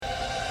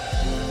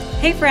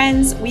Hey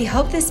friends, we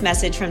hope this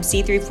message from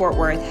C3 Fort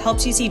Worth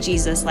helps you see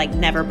Jesus like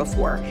never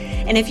before.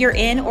 And if you're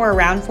in or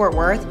around Fort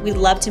Worth, we'd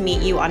love to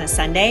meet you on a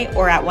Sunday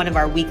or at one of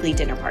our weekly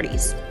dinner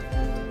parties.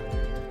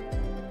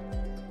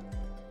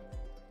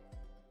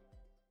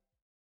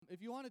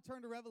 If you want to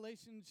turn to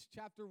Revelation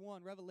chapter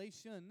 1,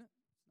 Revelation,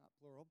 it's not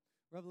plural,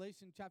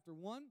 Revelation chapter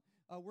 1,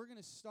 we're going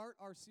to start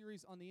our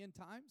series on the end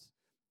times.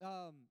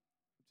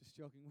 Just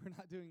joking, we're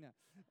not doing that.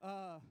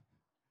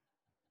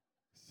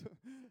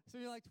 So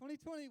you're like,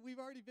 2020, we've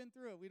already been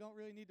through it. We don't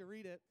really need to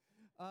read it.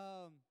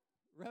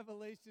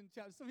 Revelation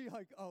chapter, some of you are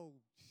like, oh,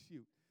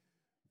 shoot.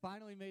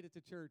 Finally made it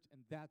to church,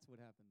 and that's what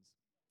happens.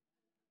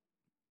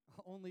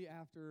 Only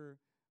after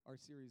our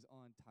series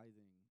on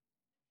tithing.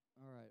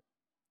 All right.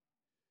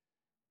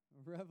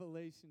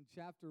 Revelation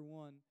chapter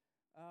 1.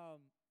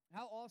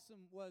 How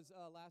awesome was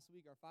last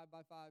week, our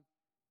 5x5?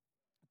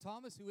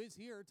 Thomas, who is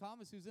here.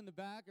 Thomas, who's in the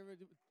back.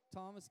 Everybody,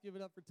 Thomas, give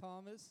it up for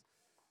Thomas.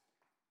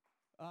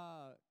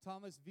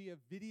 Thomas via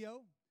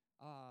video,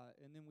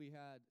 and then we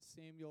had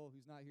Samuel,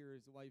 who's not here,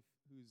 his wife,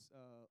 who's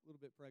a little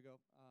bit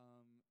preggo,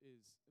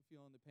 is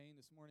feeling the pain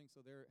this morning, so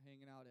they're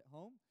hanging out at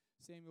home.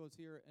 Samuel is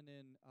here, and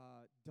then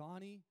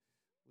Donnie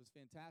was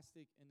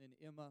fantastic, and then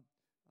Emma,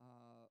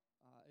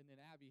 and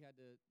then Abby had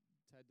to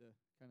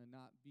kind of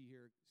not be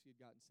here. She had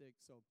gotten sick,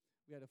 so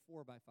we had a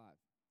 4x5.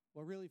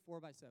 Well, really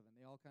 4x7.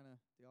 They all kind of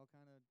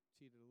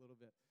cheated a little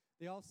bit.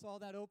 They all saw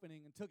that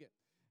opening and took it.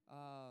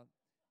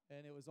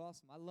 And it was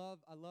awesome. I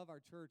love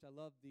our church. I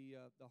love the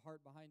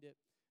heart behind it.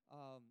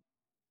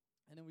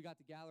 And then we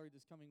got the gallery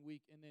this coming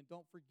week. And then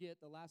don't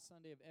forget, the last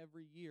Sunday of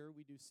every year,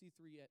 we do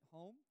C3 at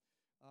home.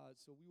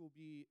 So we will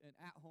be an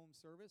at-home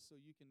service. So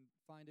you can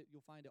find it.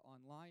 You'll find it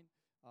online.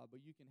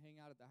 But you can hang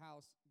out at the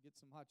house, get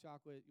some hot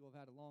chocolate. You'll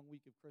have had a long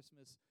week of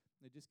Christmas.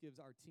 And it just gives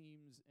our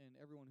teams and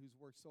everyone who's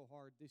worked so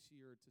hard this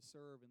year to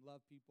serve and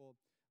love people,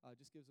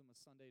 just gives them a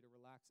Sunday to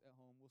relax at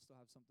home. We'll still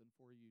have something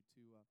for you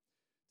to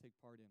take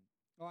part in.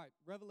 All right,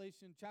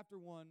 Revelation chapter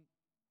 1,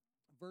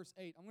 verse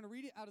 8. I'm going to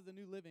read it out of the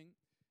New Living,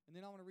 and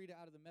then I want to read it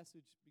out of the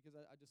Message because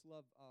I just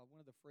love one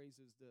of the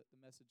phrases that the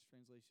Message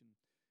translation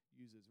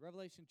uses.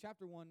 Revelation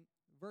chapter 1,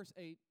 verse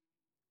 8.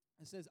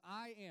 It says,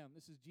 I am,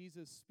 this is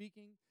Jesus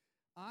speaking,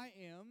 I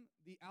am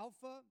the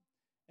Alpha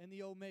and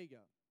the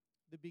Omega,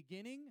 the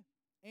beginning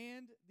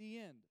and the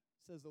end,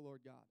 says the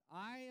Lord God.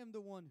 I am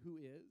the one who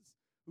is,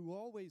 who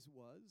always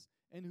was,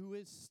 and who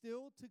is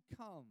still to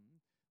come,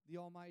 the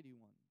Almighty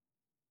One.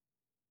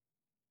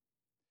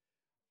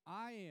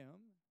 I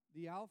am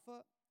the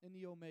Alpha and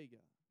the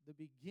Omega, the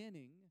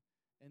beginning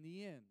and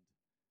the end.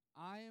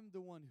 I am the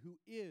one who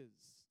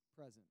is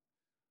present,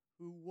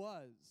 who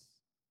was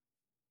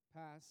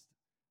past,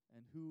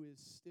 and who is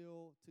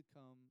still to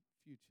come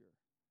future.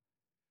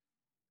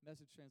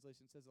 Message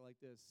translation says it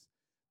like this.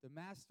 The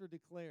Master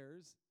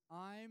declares,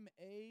 I'm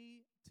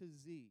A to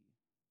Z.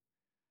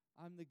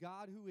 I'm the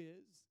God who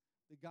is,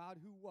 the God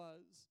who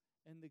was,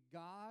 and the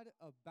God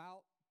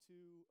about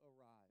to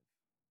arrive.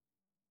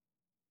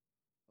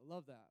 I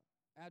love that.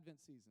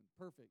 Advent season.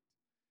 Perfect.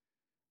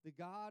 The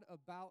God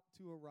about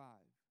to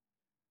arrive.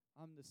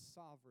 I'm the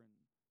sovereign,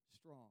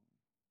 strong.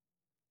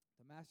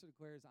 The Master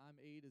declares, I'm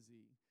A to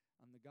Z.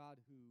 I'm the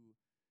God who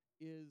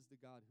is, the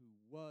God who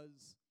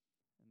was,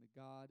 and the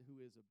God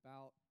who is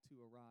about to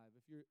arrive.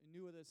 If you're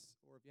new with us,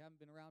 or if you haven't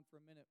been around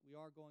for a minute, we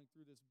are going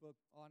through this book,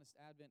 Honest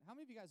Advent. How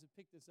many of you guys have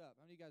picked this up?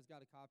 How many of you guys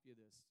got a copy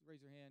of this? Raise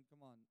your hand.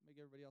 Come on. Make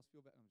everybody else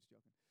feel better. I'm just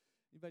joking.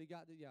 Anybody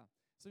got it? Yeah.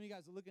 Some of you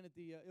guys are looking at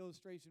the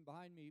illustration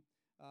behind me.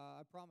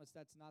 I promise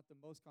that's not the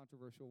most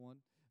controversial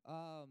one.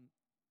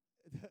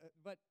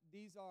 But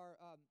these are,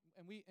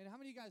 and how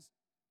many of you guys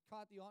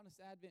caught the Honest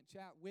Advent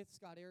chat with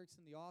Scott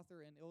Erickson, the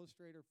author and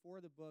illustrator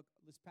for the book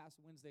this past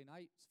Wednesday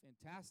night? It's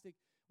fantastic.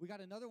 We got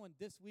another one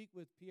this week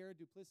with Pierre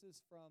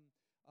Duplessis from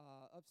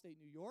upstate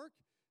New York,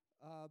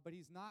 but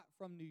he's not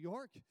from New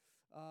York.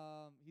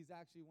 He's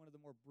actually one of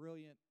the more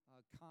brilliant,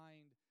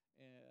 kind,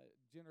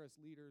 generous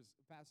leaders,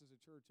 pastors a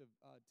church of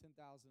 10,000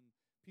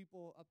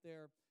 people up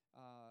there.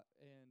 I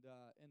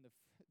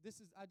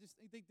just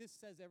think this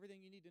says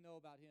everything you need to know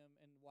about him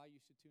and why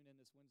you should tune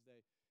in this Wednesday.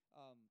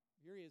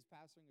 Here he is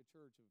pastoring a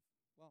church of,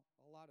 well,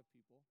 a lot of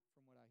people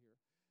from what I hear,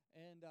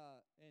 and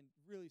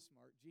really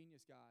smart,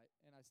 genius guy.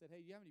 And I said, hey,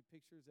 do you have any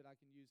pictures that I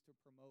can use to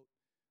promote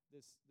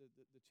the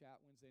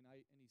chat Wednesday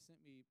night? And he sent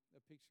me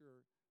a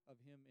picture of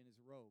him in his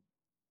robe.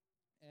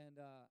 And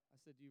I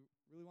said, do you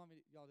really want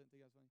me to, y'all didn't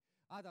think that was funny?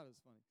 I thought it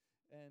was funny.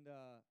 And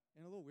a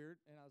little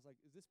weird. And I was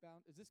like, is this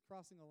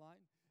crossing a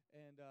line?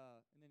 And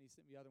then he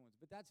sent me other ones.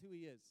 But that's who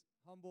he is.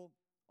 Humble,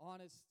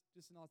 honest,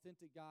 just an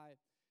authentic guy.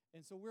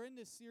 And so we're in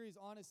this series,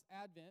 Honest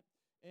Advent,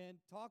 and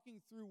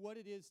talking through what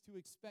it is to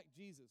expect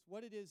Jesus,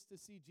 what it is to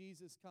see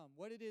Jesus come,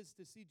 what it is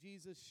to see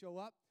Jesus show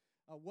up,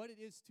 what it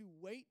is to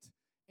wait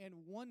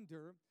and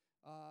wonder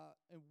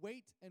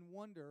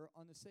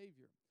on the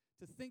Savior,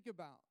 to think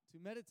about, to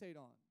meditate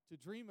on, to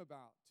dream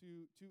about,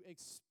 to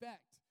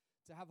expect,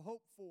 to have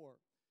hope for.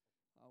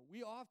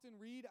 We often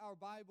read our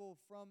Bible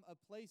from a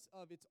place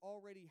of it's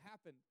already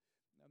happened.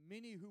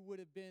 Many who would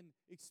have been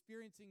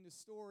experiencing the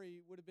story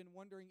would have been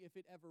wondering if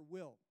it ever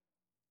will.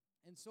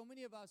 And so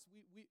many of us,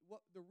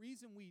 the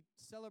reason we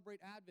celebrate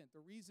Advent,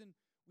 the reason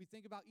we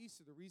think about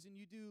Easter, the reason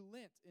you do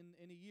Lent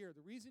in a year,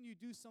 the reason you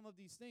do some of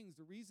these things,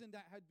 the reason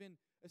that had been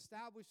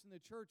established in the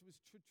church was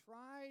to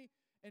try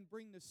and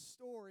bring the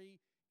story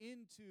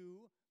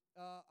into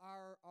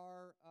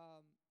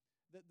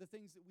the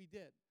things that we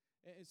did.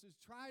 And so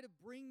try to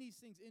bring these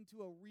things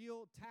into a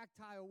real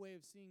tactile way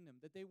of seeing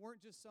them, that they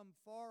weren't just some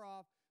far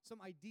off,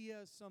 some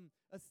idea, some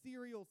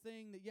ethereal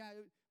thing,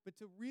 but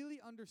to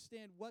really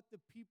understand what the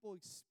people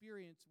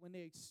experienced when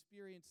they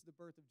experienced the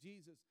birth of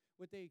Jesus,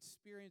 what they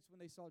experienced when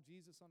they saw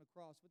Jesus on a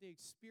cross, what they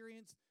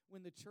experienced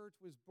when the church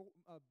was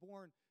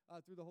born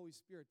through the Holy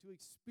Spirit, to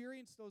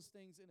experience those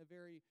things in a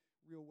very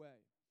real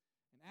way.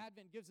 And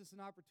Advent gives us an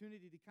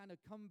opportunity to kind of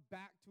come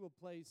back to a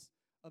place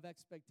of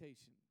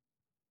expectation.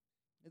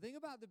 The thing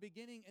about the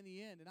beginning and the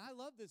end, and I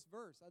love this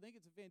verse. I think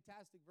it's a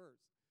fantastic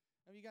verse.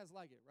 I mean, you guys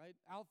like it, right?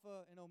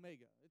 Alpha and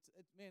Omega. It's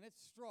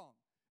strong.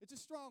 It's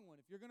a strong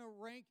one. If you're going to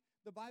rank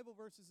the Bible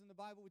verses in the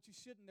Bible, which you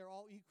shouldn't, they're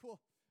all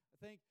equal,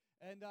 I think.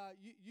 And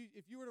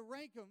if you were to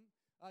rank them,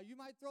 you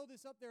might throw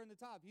this up there in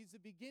the top. He's the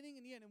beginning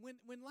and the end. And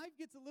when life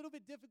gets a little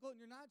bit difficult and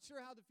you're not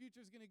sure how the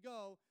future is going to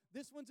go,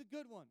 this one's a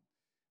good one.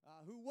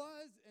 Who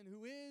was and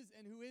who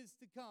is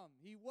to come.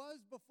 He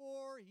was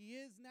before, he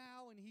is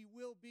now, and he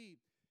will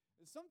be.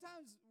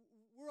 Sometimes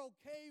we're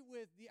okay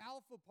with the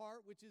alpha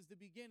part, which is the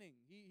beginning.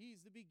 He's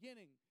the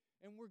beginning.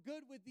 And we're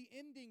good with the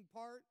ending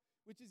part,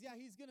 which is,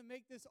 he's going to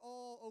make this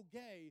all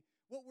okay.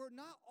 What we're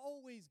not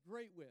always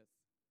great with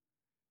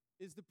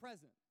is the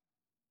present.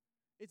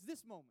 It's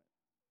this moment.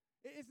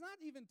 It's not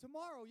even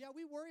tomorrow. Yeah,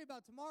 we worry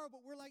about tomorrow,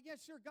 but we're like, yeah,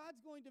 sure,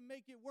 God's going to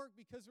make it work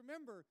because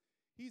remember,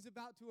 he's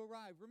about to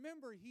arrive.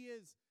 Remember, he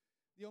is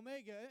the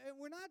Omega. And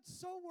we're not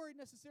so worried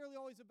necessarily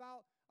always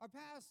about our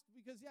past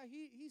because,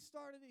 he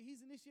started it,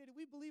 he's initiated.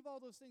 We believe all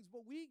those things.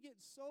 What we get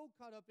so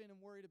caught up in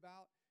and worried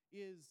about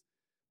is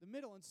the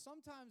middle. And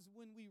sometimes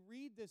when we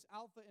read this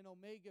Alpha and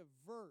Omega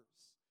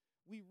verse,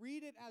 we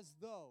read it as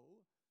though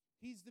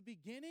he's the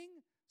beginning,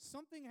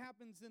 something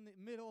happens in the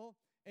middle,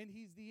 and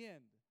he's the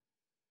end.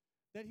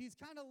 That he's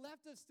kind of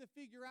left us to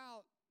figure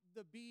out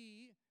the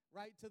B,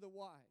 right, to the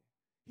Y.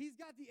 He's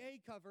got the A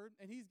covered,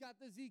 and he's got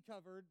the Z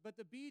covered, but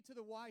the B to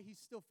the Y, he's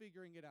still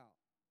figuring it out.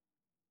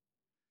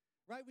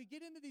 Right? We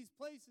get into these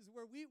places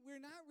where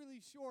we're not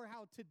really sure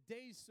how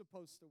today's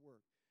supposed to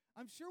work.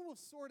 I'm sure we'll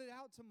sort it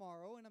out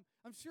tomorrow, and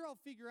I'm sure I'll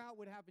figure out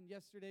what happened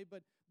yesterday,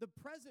 but the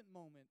present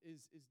moment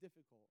is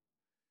difficult.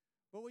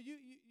 But what you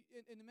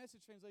in the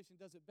Message translation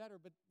does it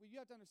better, but what you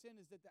have to understand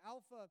is that the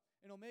Alpha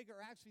and Omega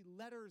are actually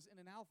letters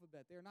in an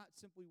alphabet. They're not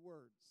simply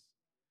words.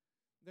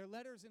 They're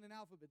letters in an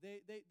alphabet.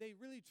 They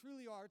really,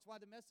 truly are. It's why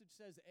the Message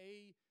says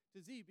A to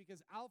Z,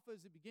 because Alpha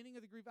is the beginning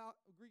of the Greek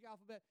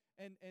alphabet,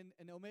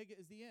 and Omega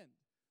is the end.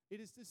 It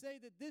is to say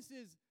that this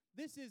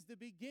is the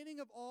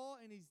beginning of all,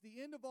 and he's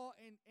the end of all,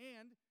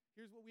 and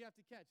here's what we have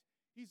to catch.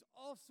 He's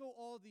also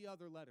all the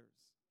other letters.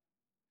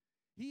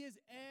 He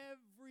is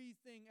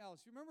everything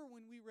else. You remember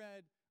when we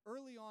read,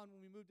 early on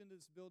when we moved into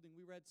this building,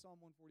 we read Psalm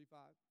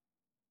 145.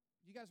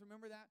 You guys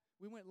remember that?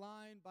 We went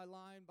line by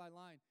line by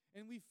line.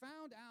 And we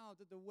found out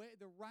that the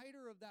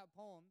writer of that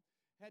poem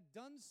had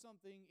done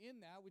something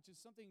in that, which is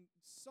something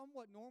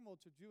somewhat normal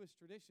to Jewish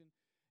tradition.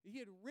 He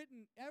had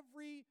written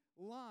every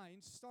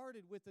line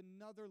started with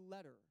another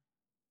letter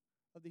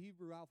of the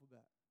Hebrew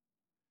alphabet.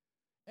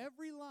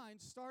 Every line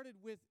started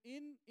with,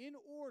 in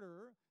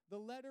order, the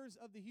letters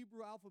of the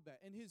Hebrew alphabet.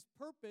 And his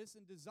purpose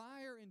and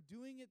desire in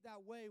doing it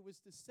that way was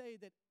to say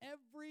that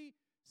every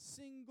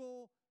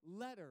single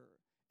letter,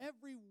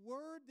 every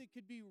word that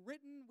could be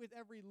written with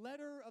every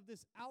letter of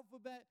this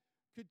alphabet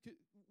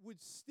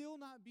would still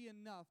not be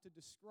enough to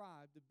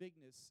describe the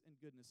bigness and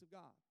goodness of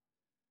God.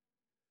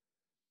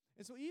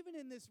 And so even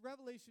in this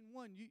Revelation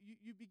 1,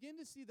 you begin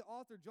to see the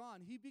author,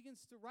 John, he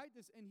begins to write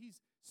this, and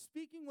he's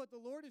speaking what the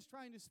Lord is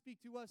trying to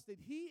speak to us, that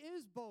he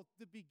is both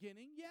the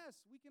beginning.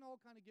 Yes, we can all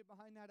kind of get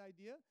behind that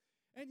idea.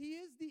 And he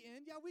is the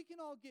end. Yeah, we can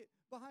all get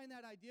behind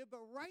that idea.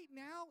 But right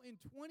now in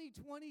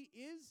 2020,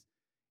 is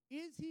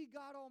he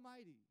God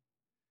Almighty?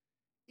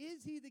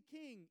 Is he the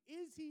King?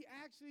 Is he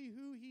actually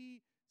who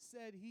he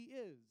said he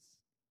is?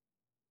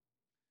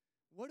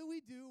 What do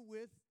we do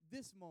with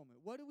this moment?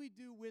 What do we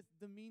do with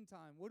the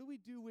meantime? What do we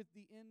do with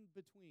the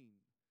in-between?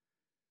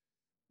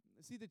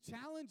 See, the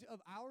challenge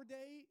of our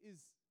day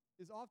is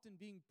often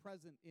being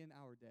present in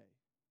our day.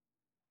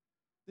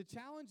 The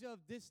challenge of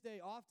this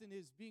day often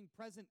is being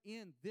present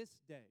in this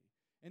day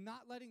and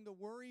not letting the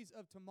worries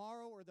of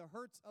tomorrow or the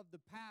hurts of the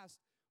past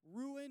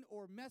ruin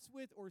or mess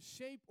with or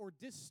shape or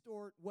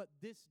distort what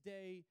this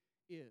day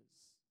is.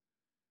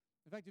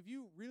 In fact, if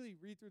you really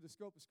read through the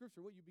scope of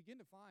Scripture, what you begin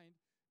to find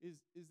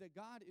is that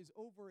God is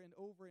over and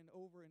over and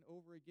over and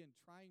over again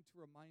trying to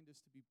remind us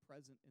to be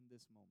present in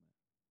this moment.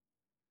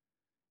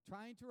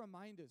 Trying to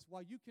remind us,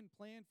 while you can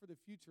plan for the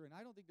future, and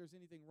I don't think there's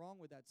anything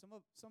wrong with that.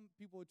 Some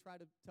people would try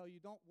to tell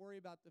you, don't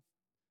worry about the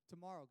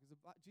tomorrow, because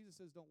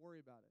Jesus says don't worry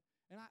about it.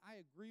 And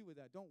I agree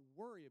with that. Don't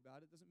worry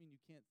about it doesn't mean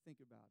you can't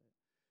think about it.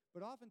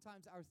 But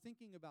oftentimes our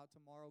thinking about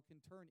tomorrow can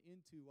turn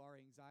into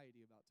our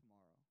anxiety about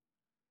tomorrow.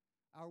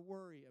 our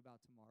worry about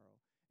tomorrow,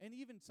 and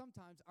even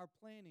sometimes our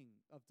planning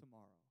of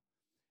tomorrow.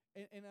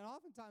 And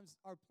oftentimes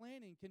our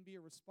planning can be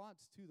a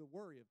response to the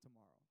worry of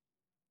tomorrow.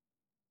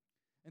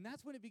 And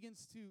that's when it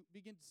begins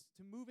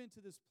to move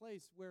into this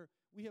place where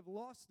we have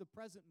lost the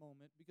present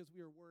moment because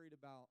we are worried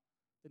about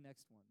the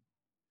next one.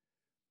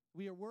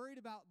 We are worried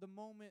about the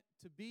moment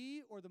to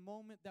be or the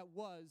moment that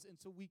was, and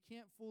so we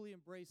can't fully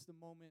embrace the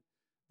moment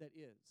that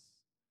is.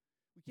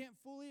 We can't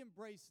fully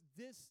embrace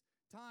this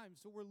time,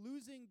 so we're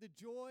losing the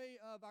joy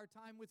of our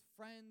time with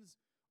friends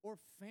or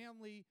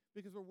family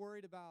because we're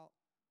worried about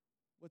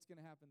what's going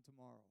to happen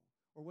tomorrow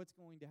or what's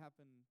going to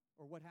happen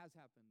or what has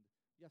happened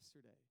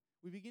yesterday.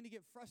 We begin to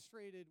get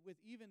frustrated with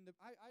even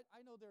I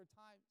know there are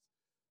times,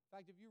 in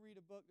fact, if you read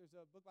a book, there's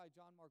a book by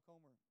John Mark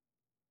Comer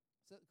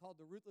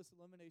called The Ruthless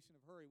Elimination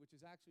of Hurry, which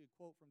is actually a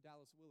quote from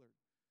Dallas Willard,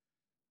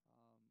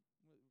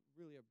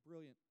 really a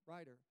brilliant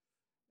writer.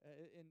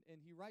 And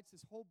he writes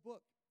this whole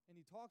book, and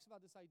he talks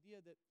about this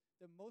idea that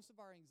most of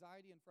our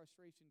anxiety and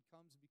frustration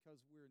comes because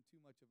we're in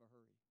too much of a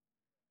hurry.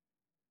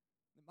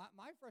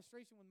 My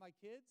frustration with my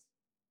kids,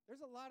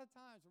 there's a lot of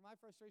times where my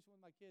frustration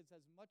with my kids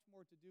has much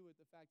more to do with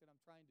the fact that I'm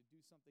trying to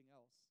do something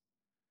else,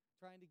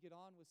 trying to get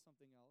on with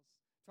something else,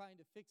 trying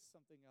to fix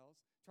something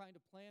else, trying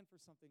to plan for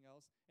something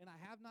else, and I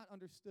have not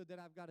understood that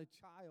I've got a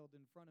child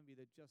in front of me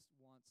that just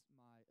wants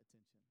my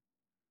attention.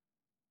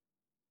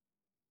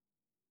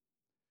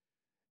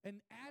 And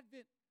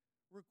Advent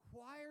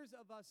requires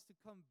of us to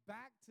come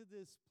back to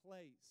this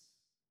place.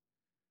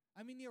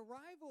 I mean, the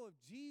arrival of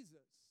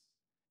Jesus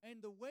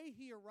and the way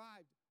he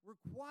arrived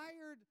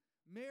required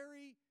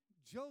Mary,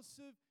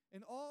 Joseph,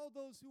 and all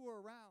those who were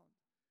around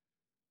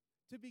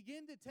to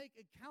begin to take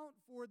account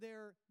for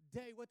their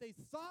day, what they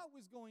thought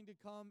was going to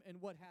come and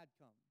what had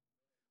come,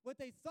 what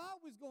they thought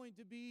was going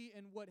to be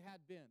and what had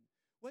been,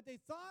 what they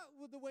thought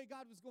was the way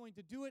God was going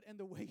to do it and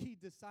the way he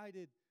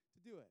decided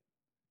to do it.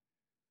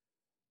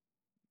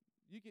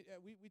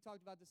 We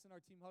talked about this in our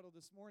team huddle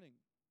this morning.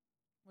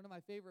 One of my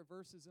favorite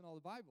verses in all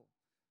the Bible,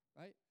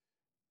 right?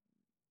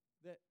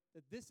 That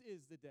this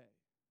is the day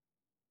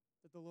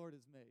that the Lord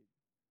has made,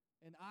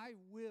 and I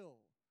will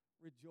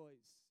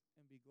rejoice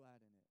and be glad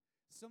in it.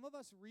 Some of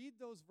us read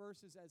those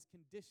verses as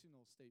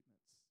conditional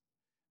statements.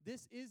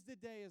 This is the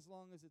day as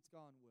long as it's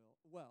gone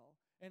well,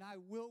 and I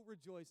will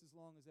rejoice as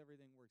long as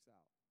everything works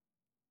out.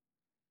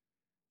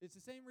 It's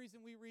the same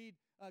reason we read,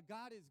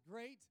 God is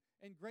great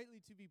and greatly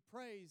to be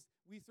praised.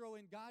 We throw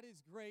in, God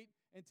is great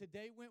and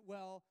today went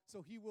well,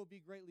 so he will be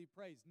greatly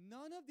praised.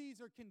 None of these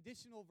are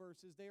conditional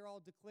verses. They are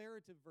all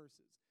declarative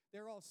verses.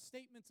 They're all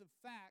statements of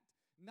fact,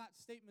 not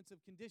statements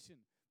of condition.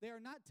 They are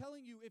not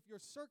telling you if your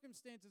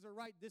circumstances are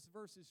right, this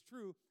verse is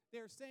true.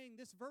 They're saying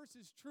this verse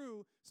is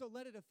true, so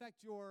let it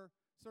affect your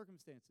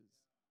circumstances.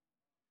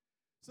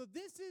 So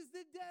this is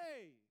the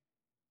day.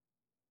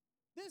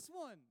 This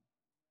one.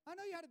 I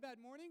know you had a bad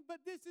morning, but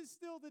this is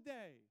still the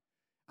day.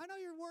 I know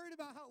you're worried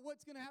about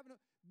what's going to happen.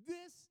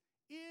 This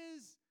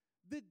is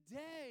the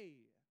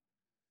day.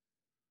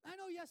 I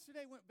know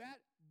yesterday went bad.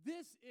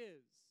 This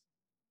is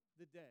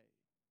the day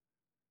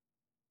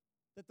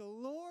that the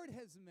Lord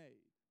has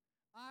made.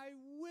 I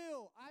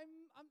will.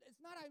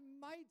 It's not I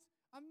might.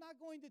 I'm not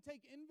going to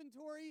take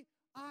inventory.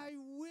 I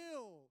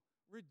will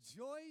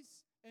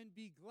rejoice and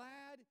be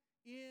glad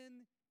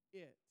in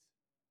it.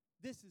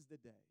 This is the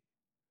day.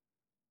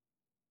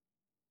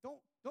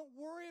 Don't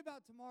worry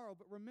about tomorrow,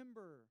 but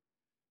remember,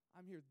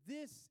 I'm here.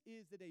 This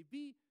is the day.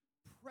 Be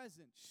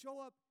present. Show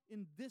up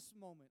in this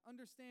moment.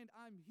 Understand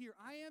I'm here.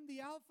 I am the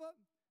Alpha.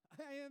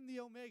 I am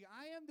the Omega.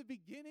 I am the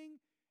beginning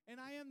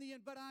and I am the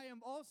end, but I am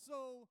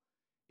also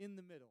in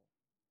the middle.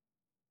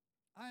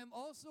 I am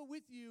also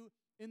with you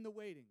in the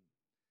waiting.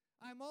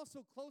 I am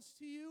also close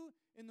to you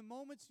in the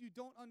moments you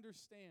don't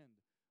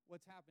understand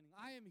what's happening.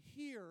 I am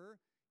here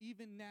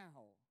even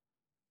now.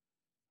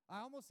 I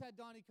almost had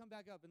Donnie come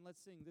back up and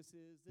let's sing, this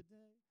is the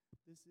day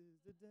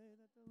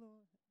that the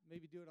Lord,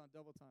 maybe do it on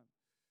double time.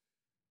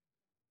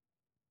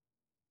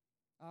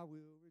 I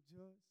will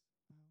rejoice,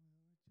 I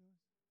will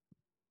rejoice.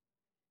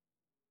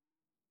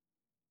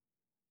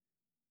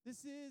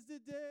 This is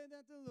the day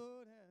that the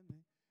Lord has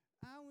made.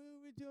 I will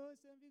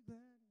rejoice and be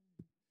glad.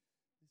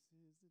 This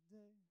is the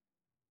day.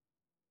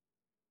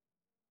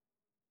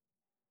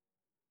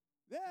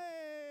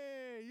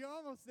 Hey, you're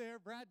almost there.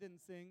 Brad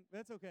didn't sing.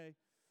 That's okay.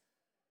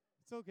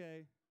 It's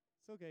okay.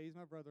 It's okay. He's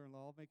my brother-in-law.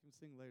 I'll make him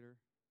sing later.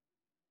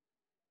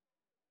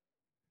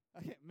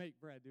 I can't make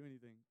Brad do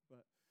anything,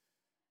 but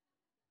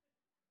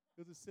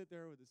he'll just sit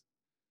there with his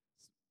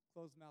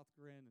closed-mouth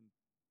grin and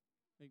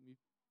make me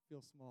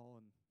feel small.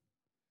 And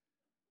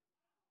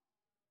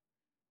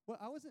what?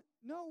 I wasn't.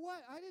 No,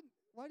 what? I didn't.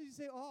 Why did you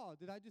say, oh?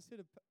 Did I just hit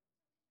a?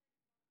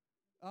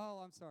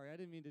 Oh, I'm sorry. I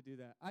didn't mean to do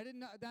that. I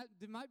didn't know. That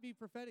might be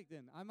prophetic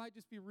then. I might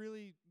just be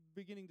really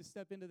beginning to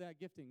step into that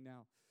gifting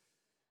now.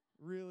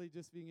 Really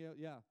just being able,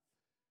 yeah.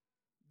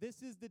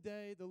 This is the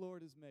day the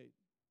Lord has made.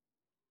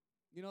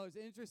 You know, it's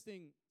an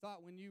interesting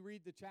thought when you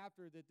read the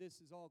chapter that this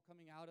is all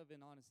coming out of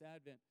in Honest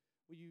Advent.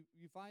 What you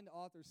find the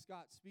author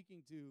Scott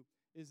speaking to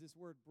is this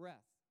word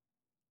breath,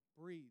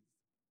 breathe.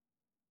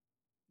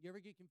 You ever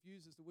get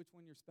confused as to which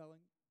one you're spelling?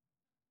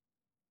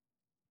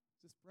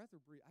 Is this breath or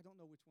breathe? I don't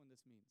know which one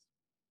this means.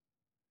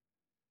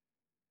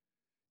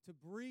 To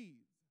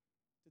breathe,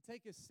 to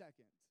take a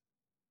second.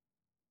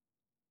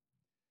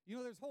 You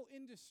know, there's whole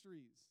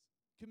industries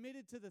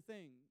committed to the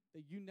thing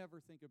that you never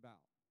think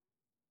about.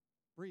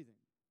 Breathing.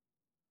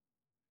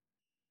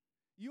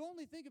 You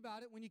only think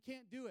about it when you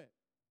can't do it.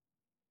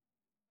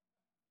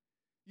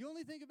 You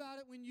only think about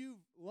it when you've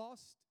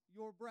lost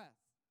your breath.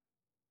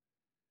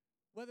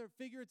 Whether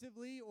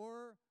figuratively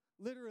or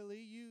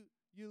literally, you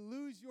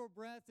lose your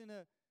breath in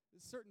a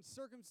certain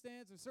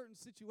circumstance or certain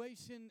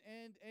situation,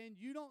 and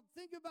you don't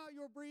think about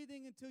your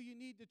breathing until you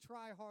need to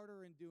try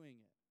harder in doing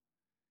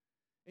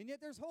it. And yet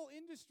there's whole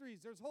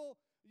industries,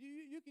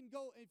 you can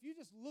go, if you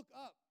just look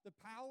up the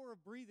power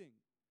of breathing,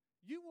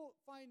 you will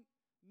find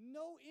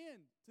no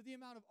end to the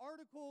amount of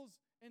articles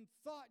and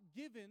thought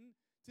given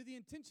to the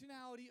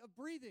intentionality of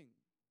breathing.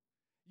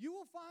 You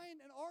will find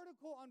an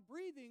article on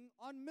breathing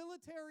on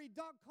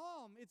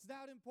military.com. It's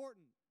that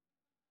important.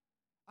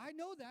 I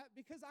know that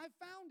because I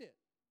found it.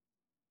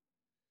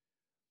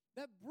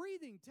 That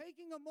breathing,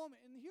 taking a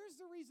moment, and here's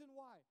the reason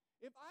why.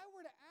 If I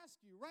were to ask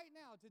you right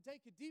now to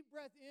take a deep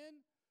breath in,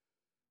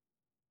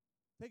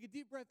 take a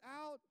deep breath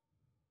out,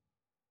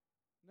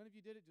 none of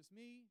you did it, just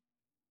me,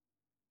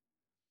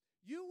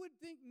 you would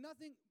think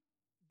nothing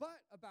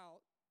but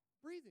about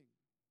breathing.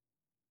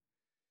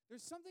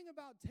 There's something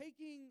about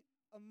taking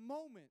a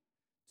moment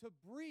to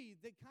breathe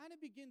that kind of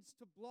begins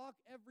to block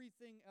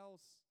everything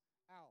else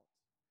out.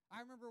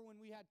 I remember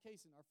when we had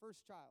Kaysen, our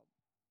first child.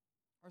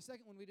 Our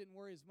second one, we didn't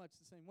worry as much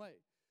the same way.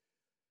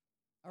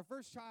 Our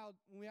first child,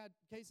 when we had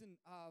Kaysen,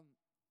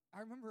 I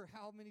remember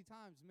how many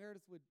times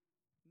Meredith would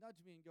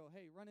nudge me and go,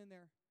 hey, run in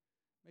there,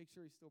 make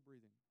sure he's still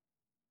breathing.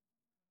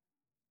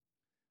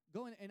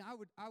 Go in, and I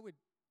would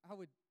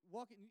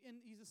walk in, and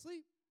he's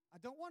asleep. I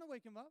don't want to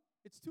wake him up.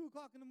 It's 2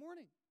 o'clock in the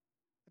morning.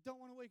 I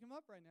don't want to wake him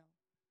up right now.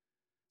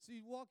 So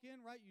you'd walk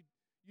in, right?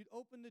 You'd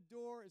open the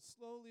door as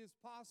slowly as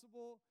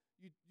possible.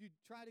 You'd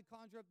try to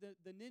conjure up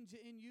the ninja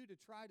in you to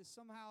try to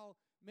somehow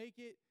make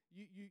it.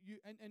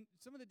 And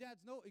some of the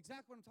dads know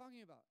exactly what I'm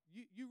talking about.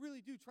 You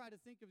really do try to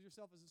think of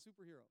yourself as a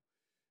superhero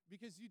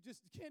because you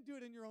just can't do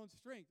it in your own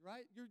strength,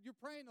 right? You're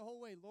praying the whole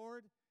way,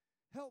 Lord,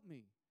 help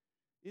me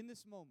in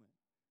this moment.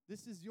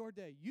 This is your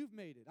day. You've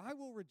made it. I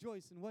will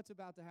rejoice in what's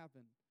about to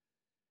happen.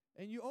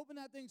 And you open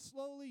that thing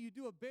slowly. You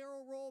do a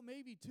barrel roll,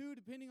 maybe 2,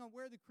 depending on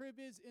where the crib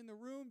is in the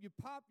room. You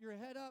pop your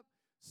head up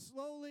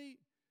slowly.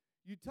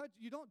 You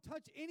don't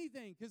touch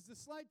anything because the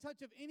slight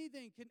touch of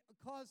anything can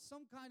cause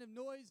some kind of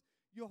noise.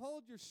 You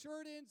hold your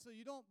shirt in so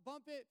you don't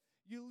bump it.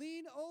 You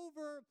lean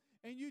over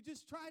and you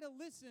just try to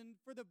listen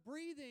for the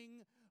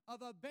breathing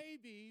of a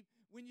baby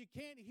when you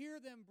can't hear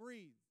them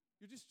breathe.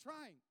 You're just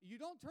trying. You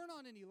don't turn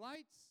on any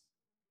lights.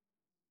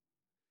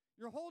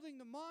 You're holding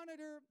the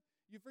monitor.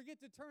 You forget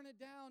to turn it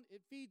down.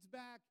 It feeds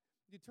back.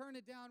 You turn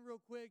it down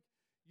real quick.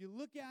 You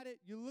look at it.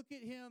 You look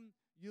at him.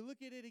 You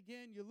look at it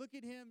again. You look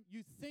at him.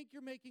 You think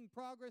you're making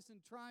progress and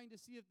trying to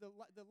see if the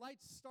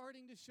light's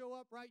starting to show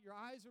up, right? Your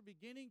eyes are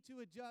beginning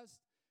to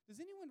adjust.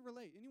 Does anyone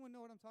relate? Anyone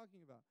know what I'm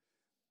talking about?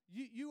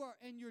 You are,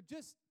 and you're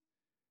just,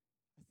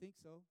 I think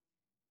so.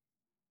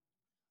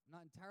 I'm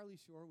not entirely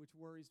sure, which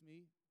worries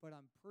me, but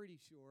I'm pretty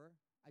sure.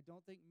 I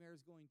don't think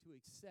Mayor's going to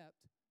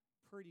accept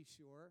pretty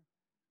sure.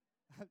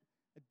 I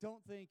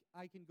don't think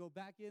I can go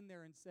back in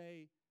there and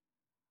say,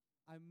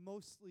 I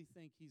mostly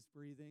think he's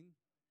breathing.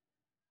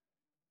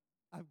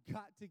 I've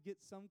got to get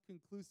some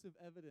conclusive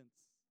evidence.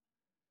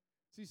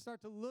 So you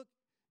start to look.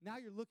 Now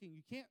you're looking.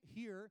 You can't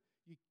hear.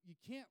 You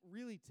can't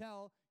really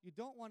tell. You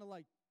don't want to,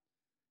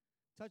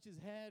 touch his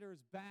head or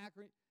his back.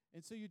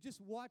 And so you're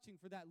just watching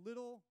for that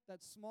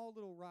small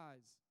little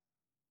rise.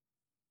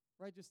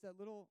 Right? Just that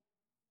little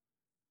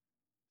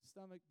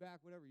stomach,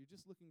 back, whatever. You're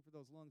just looking for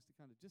those lungs to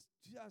kind of just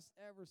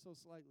ever so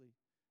slightly.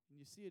 And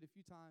you see it a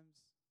few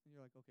times, and you're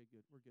like, okay,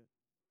 good, we're good.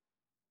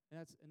 And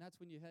that's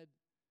when you head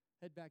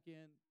back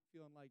in,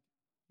 feeling like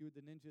you're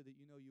the ninja that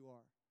you know you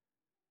are.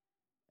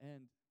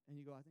 And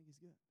you go, I think he's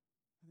good.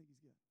 I think he's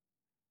good.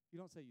 You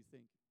don't say you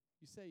think.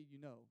 You say you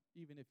know,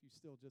 even if you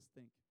still just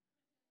think.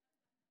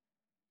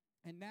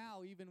 And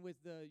now, even with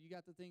you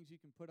got the things you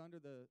can put under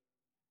the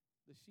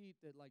sheet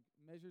that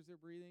measures their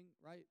breathing,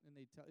 right? And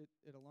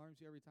it alarms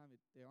you every time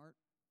they aren't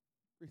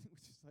breathing,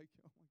 which is like,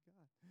 oh my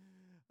God,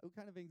 what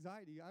kind of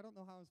anxiety? I don't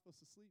know how I'm supposed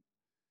to sleep.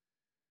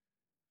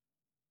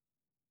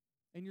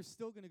 And you're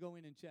still going to go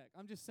in and check.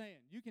 I'm just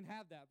saying, you can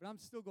have that, but I'm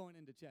still going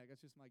in to check.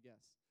 That's just my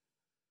guess.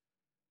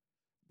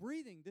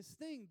 Breathing, this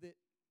thing that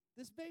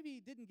this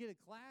baby didn't get a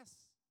class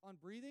on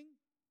breathing.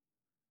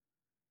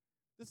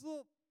 This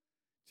little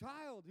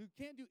child who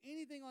can't do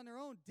anything on their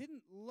own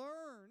didn't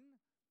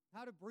learn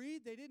how to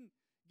breathe. They didn't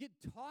get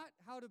taught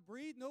how to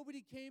breathe.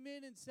 Nobody came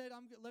in and said,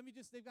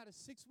 they've got a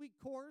 6-week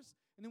course,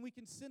 and then we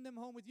can send them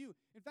home with you.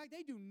 In fact,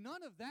 they do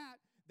none of that.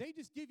 They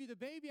just give you the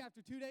baby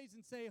after 2 days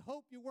and say,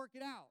 hope you work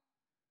it out.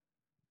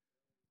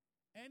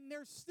 And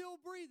they're still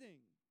breathing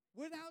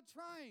without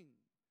trying.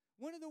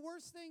 One of the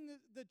worst things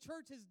the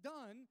church has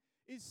done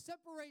is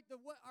separate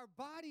what our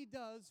body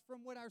does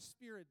from what our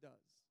spirit does.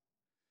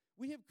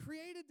 We have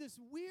created this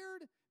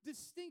weird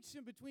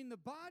distinction between the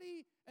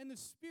body and the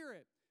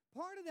spirit.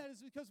 Part of that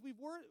is because we've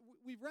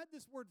read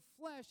this word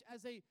flesh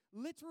as a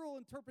literal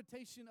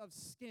interpretation of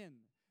skin,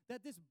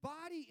 that this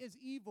body is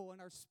evil and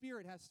our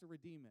spirit has to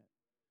redeem it.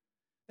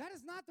 That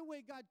is not the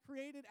way God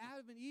created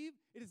Adam and Eve.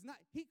 It is not.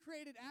 He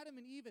created Adam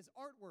and Eve as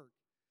artwork.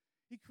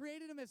 He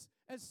created them as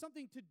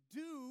something to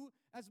do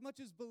as much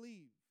as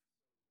believe.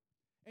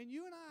 And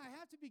you and I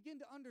have to begin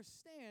to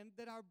understand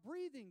that our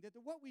breathing, that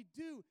what we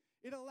do,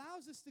 it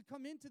allows us to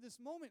come into this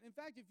moment. In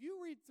fact, if you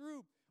read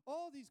through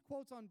all these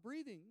quotes on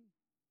breathing,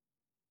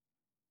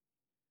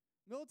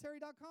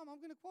 military.com, I'm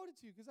going to quote it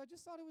to you because I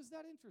just thought it was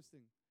that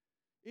interesting.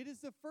 It is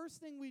the first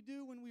thing we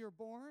do when we are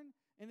born,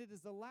 and it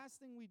is the last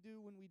thing we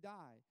do when we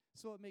die.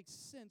 So it makes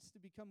sense to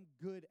become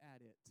good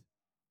at it.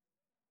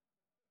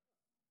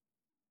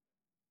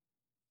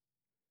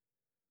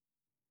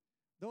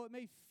 Though it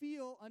may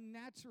feel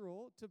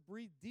unnatural to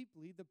breathe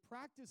deeply, the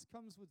practice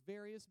comes with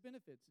various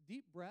benefits.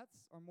 Deep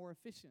breaths are more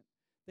efficient.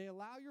 They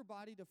allow your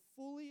body to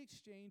fully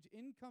exchange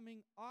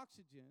incoming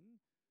oxygen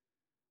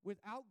with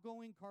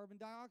outgoing carbon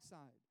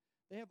dioxide.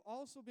 They have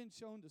also been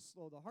shown to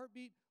slow the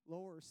heartbeat,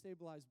 lower or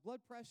stabilize blood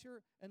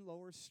pressure, and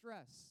lower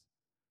stress.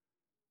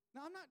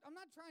 Now, I'm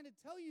not trying to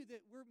tell you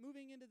that we're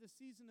moving into the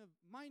season of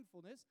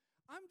mindfulness.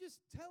 I'm just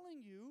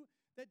telling you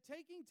that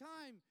taking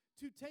time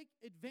to take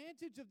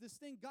advantage of this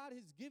thing God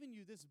has given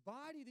you, this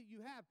body that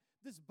you have,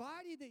 this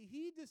body that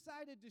He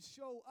decided to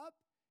show up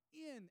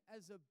in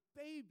as a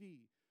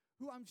baby,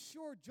 who I'm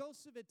sure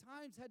Joseph at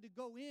times had to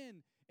go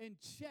in and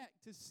check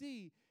to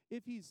see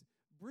if he's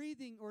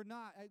breathing or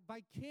not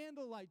by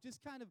candlelight,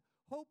 just kind of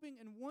hoping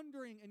and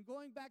wondering and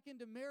going back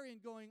into Mary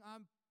and going,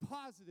 I'm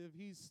positive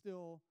he's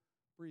still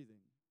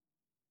breathing.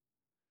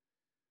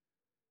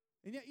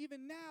 And yet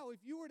even now, if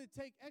you were to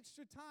take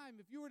extra time,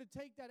 if you were to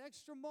take that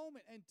extra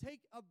moment and take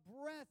a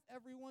breath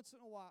every once in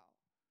a while,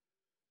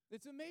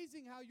 it's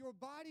amazing how your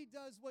body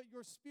does what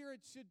your spirit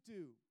should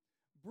do.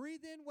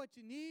 Breathe in what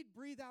you need,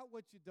 breathe out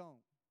what you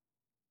don't.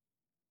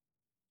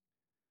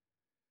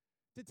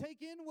 To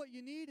take in what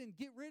you need and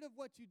get rid of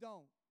what you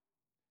don't.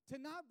 To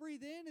not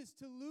breathe in is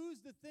to lose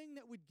the thing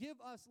that would give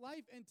us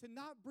life, and to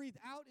not breathe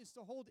out is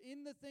to hold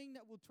in the thing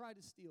that will try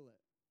to steal it.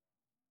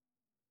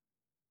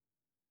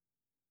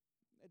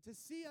 To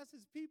see us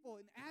as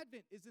people in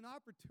Advent is an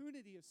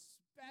opportunity,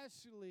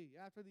 especially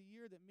after the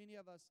year that many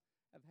of us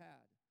have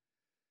had,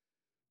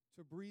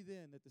 to breathe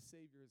in that the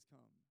Savior has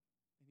come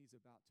and He's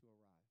about to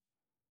arrive,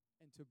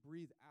 and to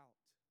breathe out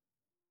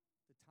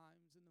the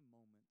times and the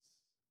moments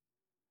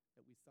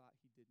that we thought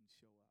He didn't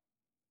show up.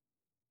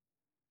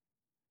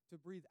 To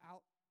breathe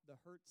out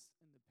the hurts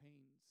and the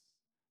pains.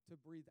 To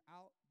breathe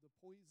out the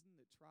poison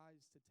that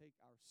tries to take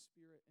our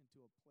spirit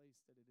into a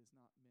place that it is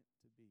not meant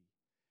to be.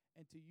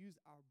 And to use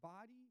our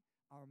body,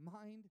 our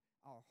mind,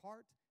 our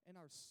heart, and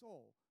our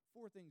soul,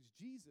 4 things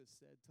Jesus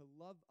said to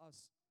love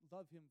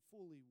Him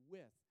fully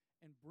with,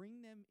 and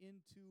bring them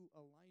into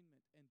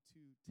alignment, and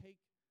to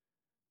take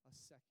a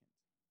second.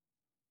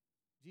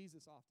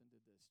 Jesus often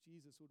did this.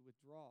 Jesus would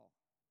withdraw.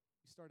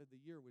 He started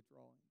the year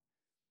withdrawing.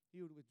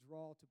 He would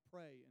withdraw to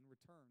pray and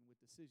return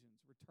with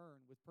decisions,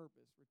 return with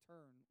purpose,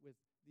 return with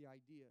the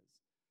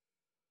ideas.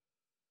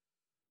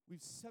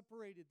 We've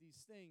separated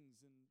these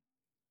things, and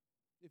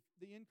if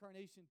the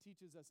incarnation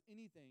teaches us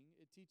anything,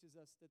 it teaches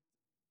us that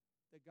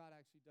God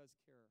actually does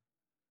care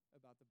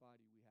about the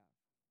body we have.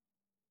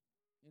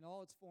 In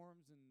all its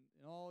forms and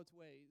in all its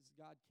ways,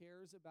 God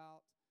cares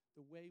about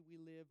the way we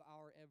live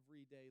our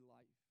everyday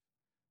life.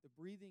 The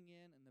breathing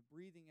in and the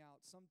breathing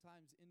out,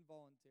 sometimes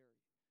involuntary.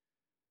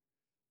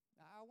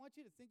 Now, I want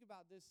you to think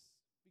about this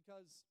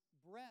because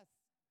breath,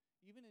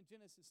 even in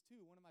Genesis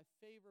 2, one of my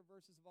favorite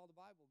verses of all the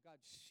Bible, God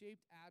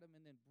shaped Adam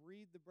and then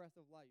breathed the breath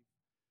of life.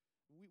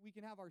 We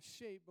can have our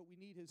shape, but we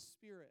need His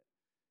Spirit.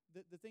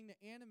 The thing that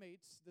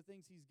animates the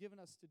things He's given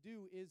us to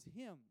do is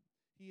Him.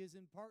 He is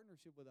in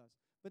partnership with us.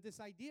 But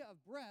this idea of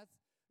breath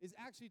is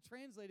actually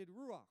translated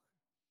ruach.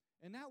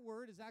 And that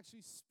word is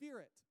actually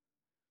spirit.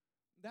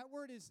 That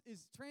word is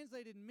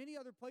translated in many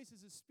other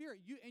places as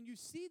spirit. And you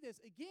see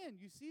this, again,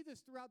 you see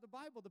this throughout the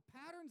Bible. The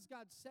patterns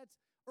God sets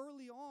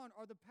early on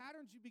are the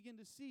patterns you begin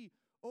to see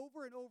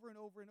over and over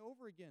and over and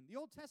over again. The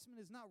Old Testament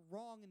is not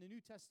wrong and the New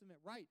Testament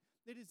right.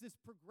 It is this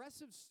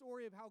progressive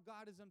story of how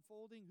God is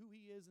unfolding who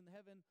He is in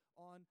heaven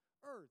on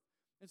earth.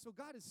 And so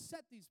God has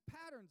set these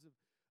patterns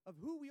of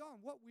who we are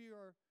and what we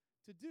are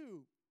to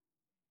do.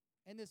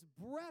 And this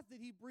breath that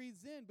He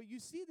breathes in. But you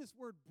see this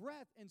word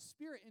breath and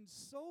spirit in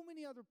so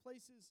many other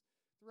places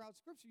throughout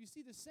Scripture. You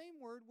see the same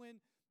word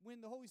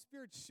when the Holy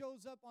Spirit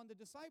shows up on the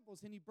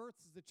disciples and He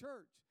births the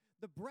church.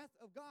 The breath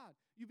of God.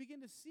 You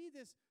begin to see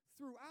this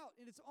throughout.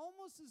 And it's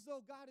almost as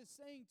though God is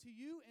saying to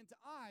you and to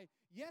I,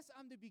 yes,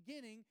 I'm the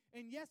beginning,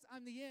 and yes,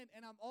 I'm the end,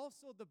 and I'm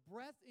also the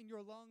breath in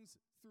your lungs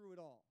through it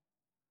all.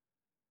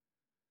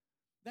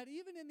 That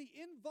even in the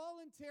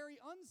involuntary,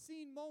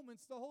 unseen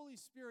moments, the Holy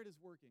Spirit is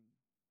working.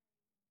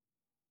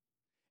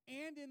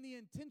 And in the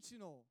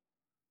intentional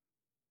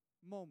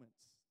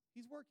moments,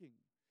 He's working.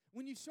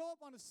 When you show up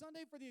on a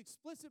Sunday for the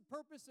explicit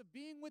purpose of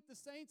being with the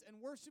saints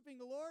and worshiping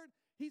the Lord,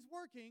 He's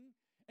working.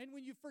 And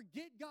when you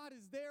forget God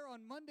is there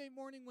on Monday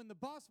morning when the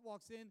boss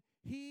walks in,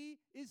 He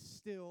is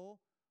still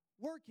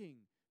working.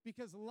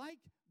 Because like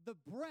the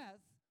breath,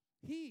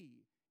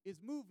 He is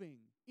moving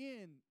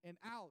in and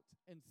out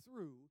and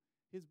through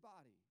His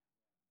body.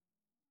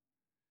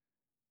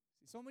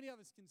 See, so many of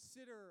us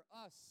consider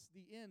us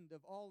the end of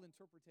all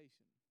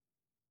interpretation.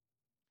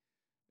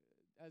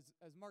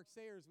 As Mark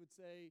Sayers would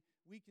say,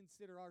 we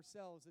consider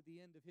ourselves at the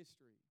end of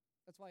history.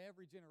 That's why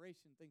every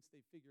generation thinks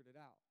they've figured it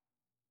out.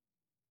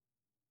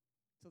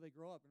 Until they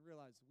grow up and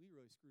realize we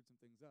really screwed some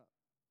things up.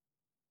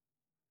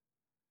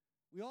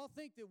 We all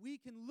think that we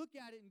can look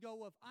at it and go,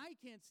 well, if I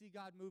can't see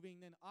God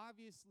moving, then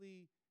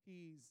obviously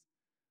He's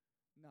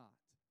not.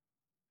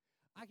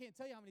 I can't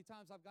tell you how many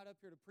times I've got up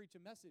here to preach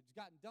a message,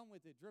 gotten done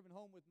with it, driven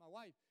home with my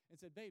wife,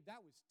 and said, babe, that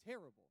was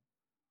terrible.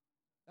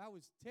 That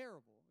was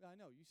terrible. I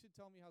know, you should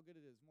tell me how good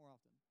it is more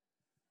often.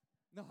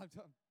 No, I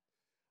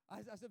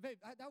said, babe,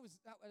 that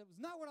was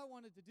not what I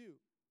wanted to do.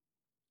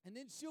 And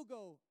then she'll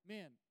go,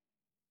 man,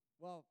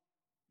 well,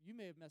 you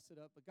may have messed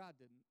it up, but God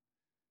didn't.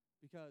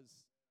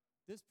 Because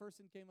this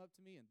person came up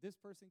to me, and this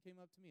person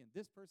came up to me, and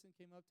this person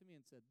came up to me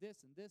and said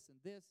this and this and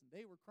this, and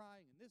they were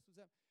crying, and this was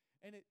that.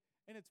 And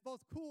it's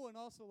both cool and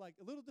also like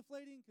a little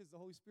deflating because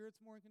the Holy Spirit's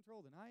more in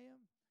control than I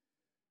am.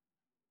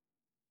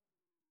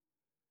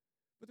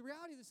 But the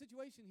reality of the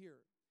situation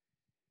here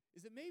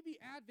is that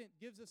maybe Advent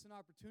gives us an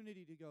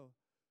opportunity to go,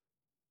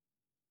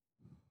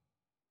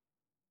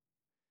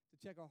 to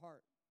check our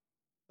heart.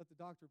 Let the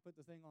doctor put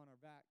the thing on our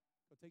back.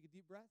 Go take a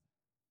deep breath.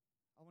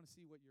 I want to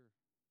see what you're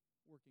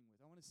working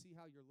with. I want to see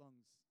how your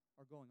lungs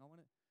are going.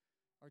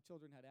 Our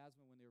children had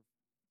asthma when they were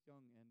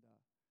young and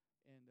have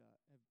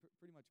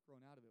pretty much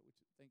grown out of it, which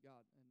thank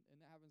God. And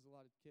that happens to a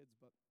lot of kids,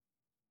 but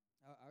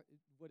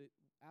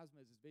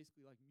asthma is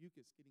basically like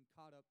mucus getting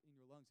caught up in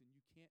your lungs, and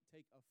you can't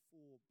take a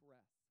full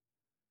breath.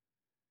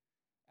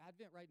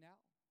 Advent right now,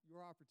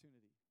 your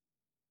opportunity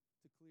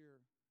to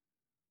clear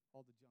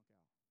all the junk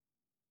out.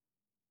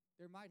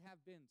 There might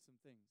have been some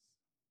things.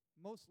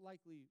 Most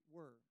likely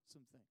were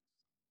some things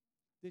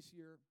this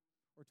year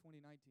or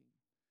 2019.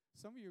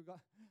 Some of you got,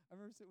 I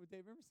remember sitting with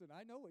Dave Emerson.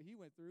 I know what he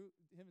went through.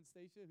 Him and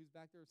Stacia, who's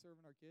back there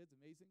serving our kids,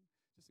 amazing,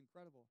 just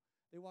incredible.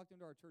 They walked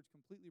into our church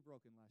completely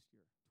broken last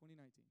year,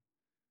 2019.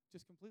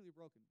 Just completely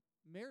broken.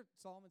 Mayor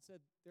Solomon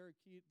said they're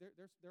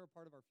a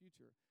part of our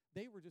future.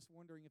 They were just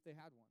wondering if they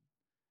had one.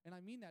 And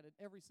I mean that in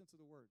every sense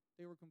of the word.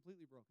 They were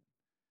completely broken.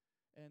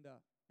 And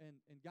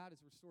God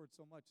has restored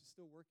so much, is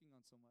still working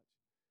on so much.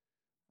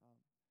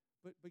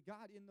 But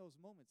God in those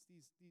moments,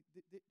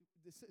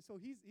 so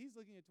he's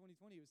looking at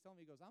 2020. He was telling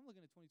me, he goes, I'm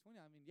looking at 2020.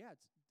 I mean, yeah,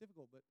 it's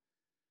difficult, but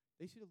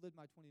they should have lived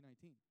my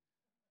 2019.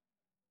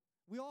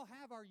 We all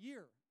have our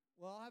year.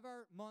 We all have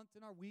our month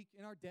and our week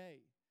and our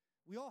day.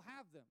 We all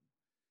have them.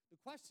 The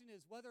question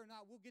is whether or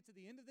not we'll get to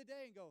the end of the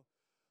day and go,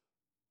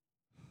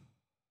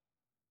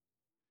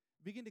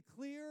 begin to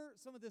clear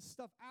some of this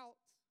stuff out.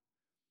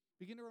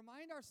 Begin to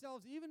remind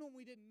ourselves, even when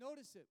we didn't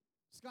notice it.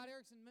 Scott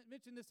Erickson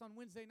mentioned this on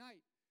Wednesday night.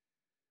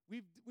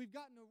 We've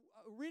gotten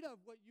rid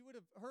of what you would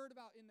have heard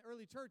about in the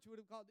early church. It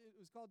was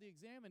called the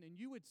Examine, and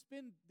you would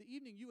spend the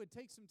evening, you would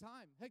take some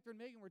time. Hector and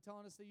Megan were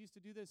telling us they used to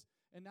do this,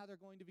 and now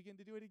they're going to begin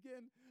to do it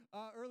again.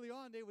 Early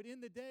on, they would end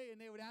the day, and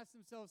they would ask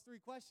themselves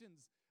 3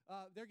 questions.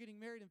 They're getting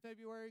married in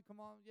February, come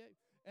on, yay.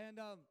 And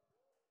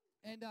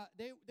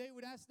they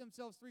would ask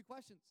themselves 3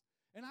 questions.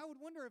 And I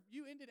would wonder if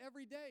you ended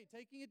every day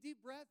taking a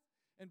deep breath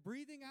and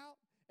breathing out,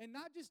 and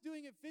not just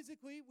doing it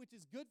physically, which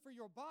is good for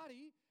your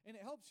body, and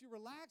it helps you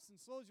relax and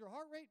slows your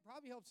heart rate,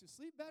 probably helps you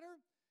sleep better.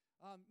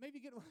 Maybe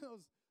get one of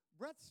those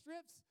breath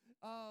strips.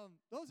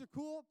 Those are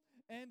cool.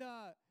 And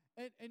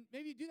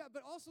maybe do that,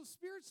 but also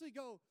spiritually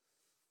go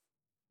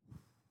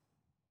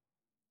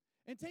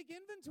and take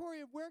inventory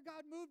of where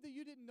God moved that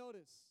you didn't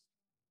notice,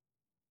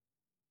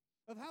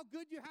 of how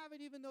good you have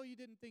it even though you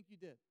didn't think you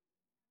did.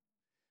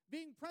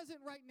 Being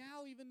present right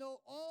now, even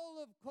though all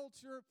of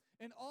culture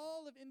and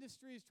all of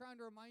industry is trying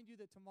to remind you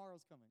that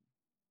tomorrow's coming.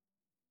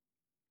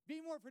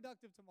 Be more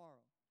productive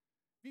tomorrow.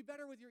 Be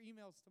better with your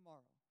emails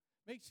tomorrow.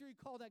 Make sure you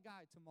call that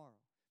guy tomorrow.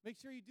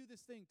 Make sure you do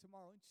this thing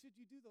tomorrow. And should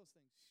you do those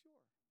things?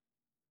 Sure.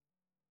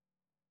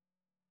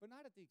 But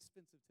not at the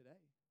expense of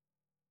today.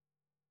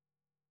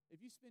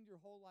 If you spend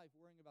your whole life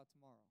worrying about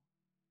tomorrow,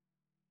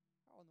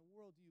 how in the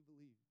world do you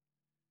believe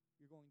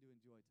you're going to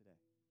enjoy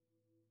today?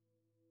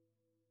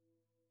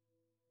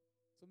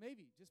 So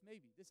maybe, just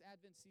maybe, this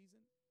Advent season,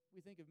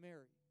 we think of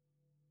Mary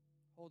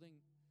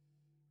holding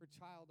her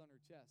child on her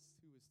chest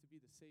who was to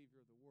be the Savior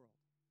of the world,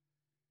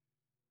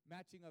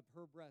 matching up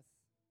her breath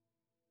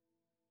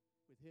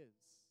with his,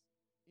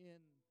 in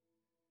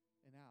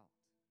and out.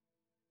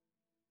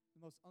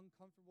 The most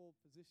uncomfortable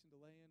position to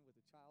lay in with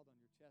a child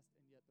on your chest,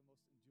 and yet the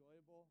most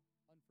enjoyable,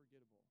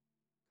 unforgettable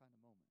kind of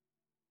moment.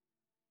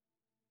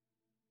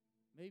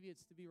 Maybe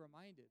it's to be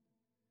reminded,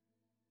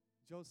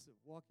 Joseph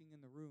walking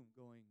in the room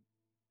going,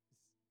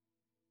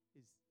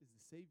 is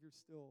the Savior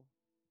still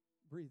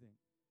breathing?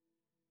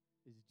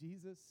 Is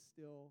Jesus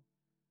still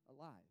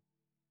alive?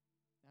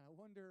 And I just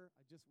wonder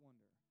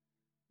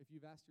if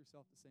you've asked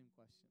yourself the same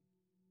question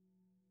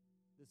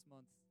this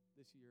month,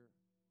 this year,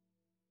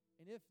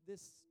 and if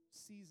this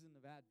season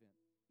of Advent,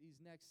 these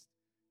next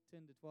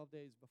 10 to 12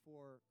 days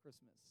before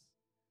Christmas,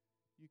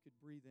 you could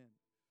breathe in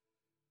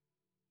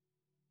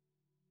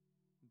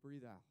and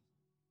breathe out.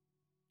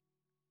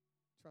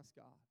 Trust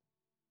God.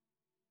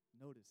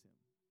 Notice Him.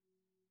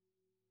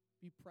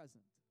 Be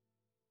present.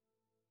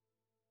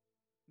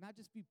 Not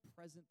just be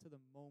present to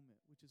the moment,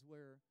 which is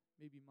where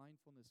maybe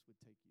mindfulness would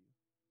take you,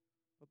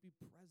 but be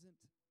present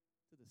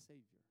to the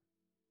Savior.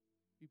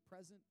 Be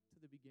present to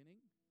the beginning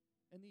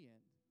and the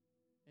end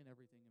and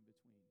everything in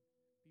between.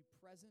 Be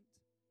present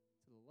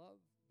to the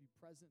love. Be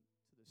present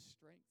to the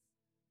strength.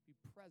 Be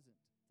present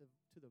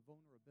to the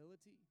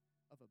vulnerability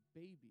of a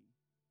baby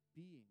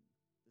being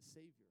the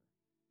Savior.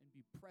 And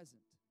be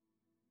present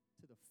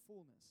to the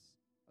fullness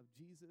of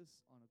Jesus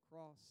on a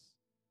cross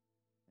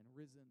and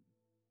risen.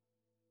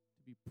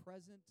 To be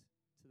present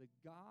to the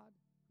God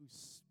who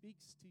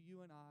speaks to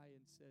you and I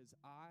and says,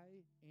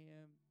 I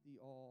am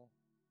the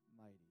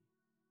Almighty.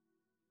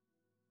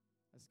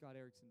 As Scott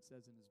Erickson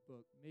says in his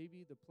book,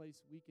 maybe the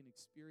place we can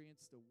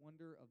experience the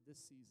wonder of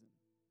this season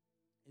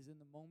is in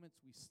the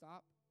moments we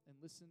stop and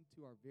listen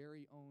to our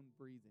very own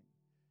breathing,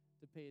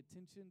 to pay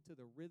attention to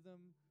the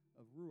rhythm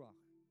of Ruach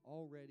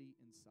already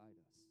inside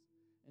us,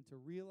 and to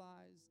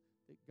realize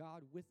that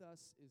God with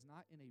us is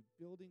not in a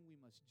building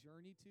we must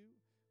journey to,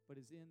 but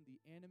is in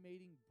the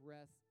animating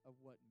breath of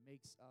what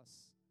makes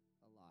us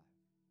alive.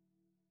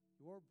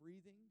 Your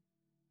breathing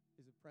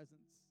is a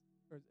presence,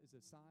 or is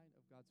a sign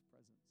of God's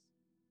presence.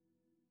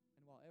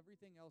 And while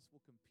everything else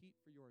will compete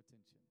for your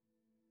attention,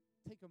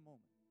 take a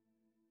moment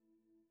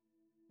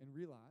and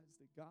realize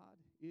that God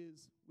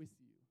is with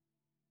you.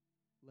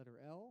 Letter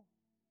L,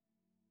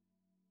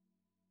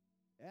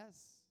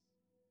 S,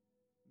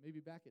 maybe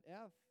back at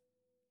F,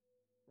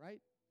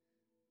 right?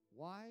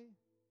 Y.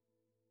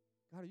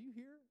 God, are you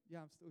here?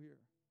 Yeah, I'm still here.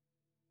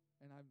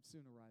 And I'm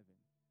soon arriving.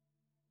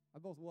 I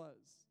both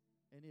was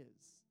and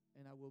is,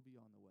 and I will be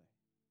on the way.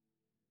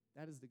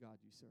 That is the God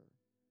you serve.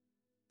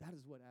 That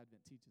is what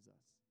Advent teaches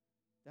us.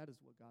 That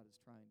is what God is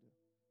trying to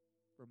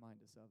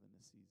remind us of in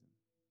this season.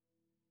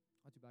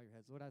 Why don't you bow your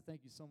heads? Lord, I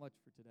thank you so much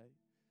for today.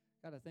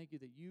 God, I thank you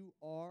that you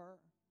are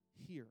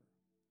here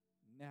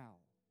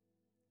now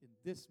in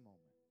this moment.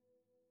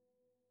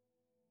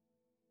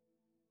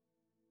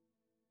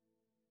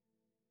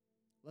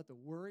 Let the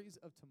worries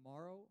of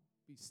tomorrow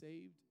be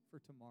saved for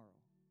tomorrow.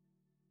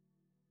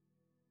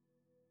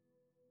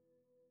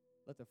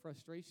 Let the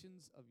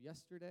frustrations of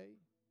yesterday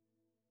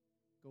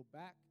go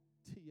back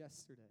to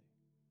yesterday.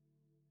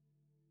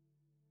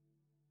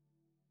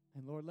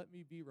 And Lord, let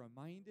me be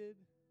reminded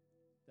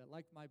that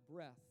like my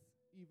breath,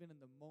 even in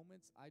the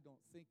moments I don't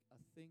think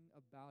a thing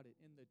about it,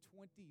 in the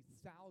 20,000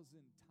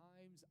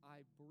 times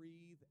I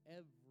breathe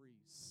every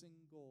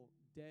single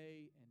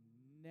day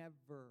and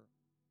never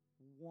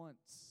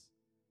once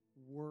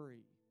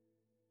worry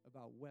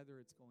about whether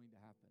it's going to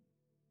happen.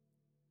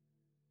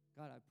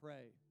 God, I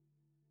pray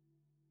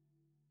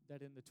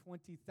that in the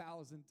 20,000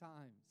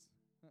 times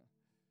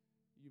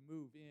you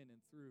move in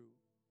and through,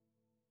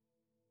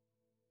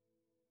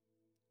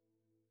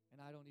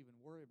 and I don't even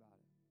worry about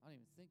it. I don't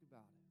even think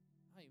about it.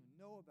 I don't even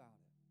know about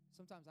it.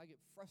 Sometimes I get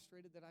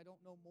frustrated that I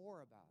don't know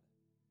more about it.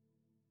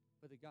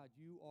 But that God,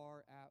 you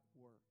are at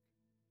work.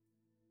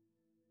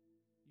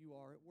 You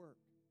are at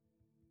work.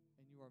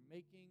 And you are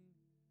making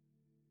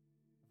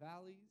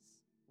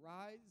valleys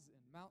rise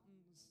and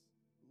mountains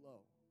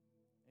low.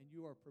 And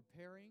you are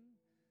preparing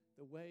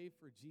the way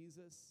for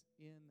Jesus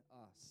in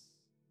us.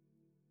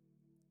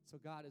 So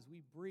God, as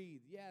we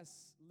breathe,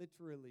 yes,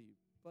 literally,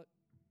 but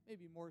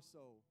maybe more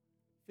so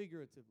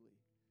figuratively,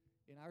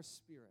 in our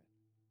spirit,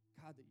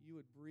 God, that you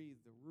would breathe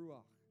the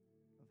Ruach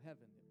of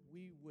heaven, that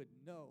we would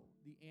know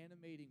the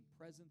animating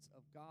presence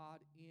of God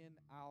in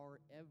our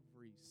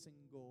every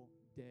single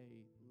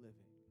day living.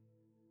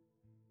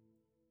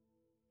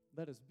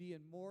 Let us be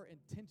more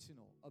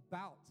intentional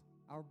about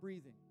our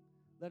breathing.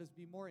 Let us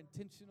be more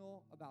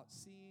intentional about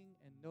seeing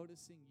and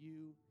noticing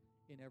you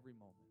in every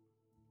moment.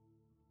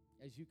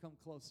 As you come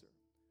closer,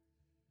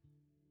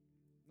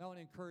 I want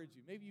to encourage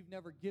you. Maybe you've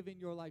never given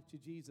your life to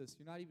Jesus.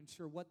 You're not even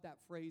sure what that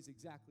phrase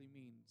exactly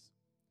means.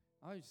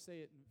 I'll just say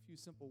it in a few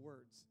simple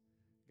words.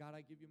 God,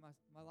 I give you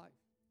my life.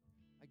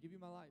 I give you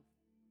my life.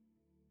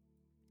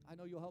 I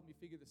know you'll help me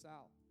figure this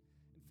out.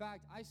 In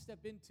fact, I step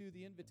into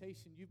the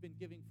invitation you've been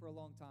giving for a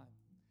long time.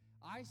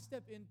 I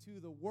step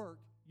into the work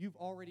you've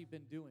already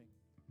been doing.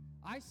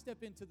 I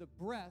step into the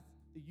breath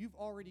that you've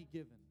already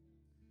given.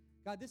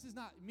 God, this is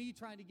not me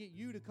trying to get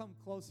you to come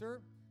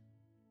closer.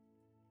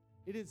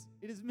 It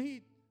is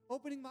me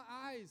opening my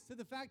eyes to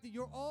the fact that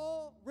you're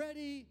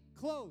already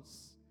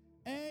close.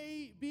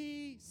 A,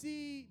 B,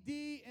 C,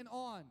 D, and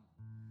on.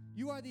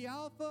 You are the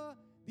Alpha,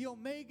 the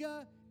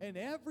Omega, and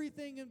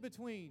everything in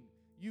between.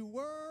 You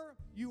were,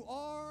 you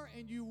are,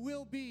 and you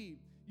will be.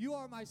 You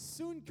are my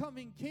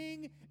soon-coming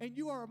King, and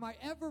you are my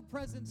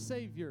ever-present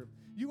Savior.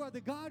 You are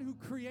the God who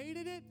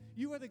created it.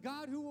 You are the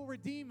God who will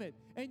redeem it.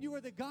 And you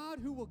are the God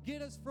who will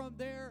get us from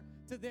there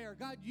to there.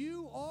 God,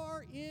 you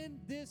are in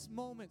this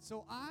moment.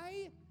 So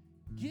I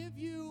give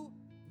you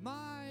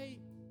my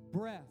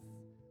breath.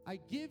 I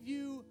give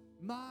you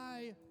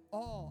my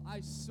all.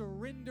 I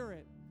surrender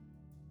it.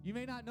 You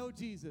may not know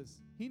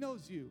Jesus. He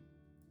knows you.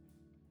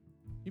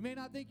 You may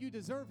not think you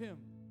deserve him,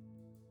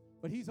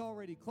 but he's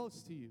already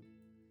close to you.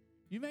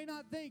 You may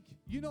not think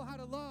you know how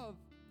to love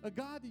a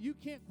God that you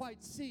can't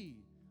quite see,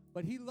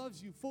 but he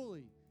loves you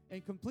fully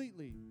and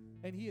completely,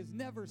 and he has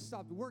never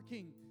stopped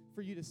working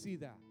for you to see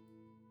that.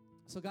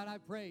 So God, I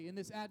pray in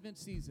this Advent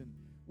season,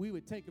 we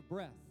would take a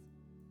breath,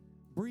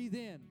 breathe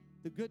in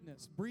the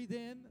goodness, breathe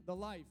in the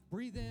life,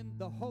 breathe in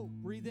the hope,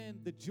 breathe in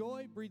the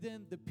joy, breathe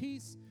in the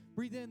peace,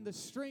 breathe in the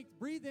strength,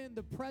 breathe in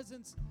the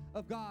presence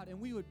of God,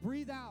 and we would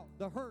breathe out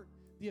the hurt,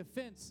 the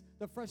offense,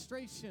 the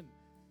frustration.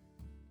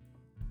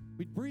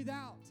 We'd breathe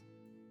out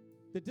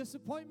the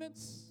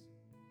disappointments.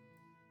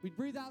 We'd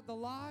breathe out the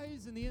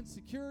lies and the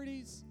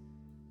insecurities.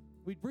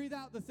 We'd breathe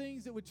out the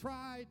things that would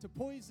try to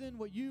poison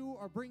what you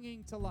are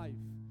bringing to life.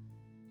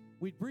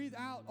 We'd breathe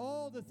out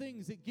all the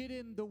things that get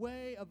in the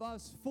way of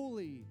us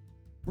fully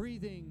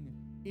breathing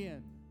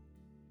in.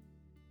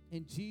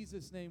 In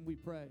Jesus' name we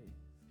pray.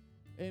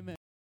 Amen.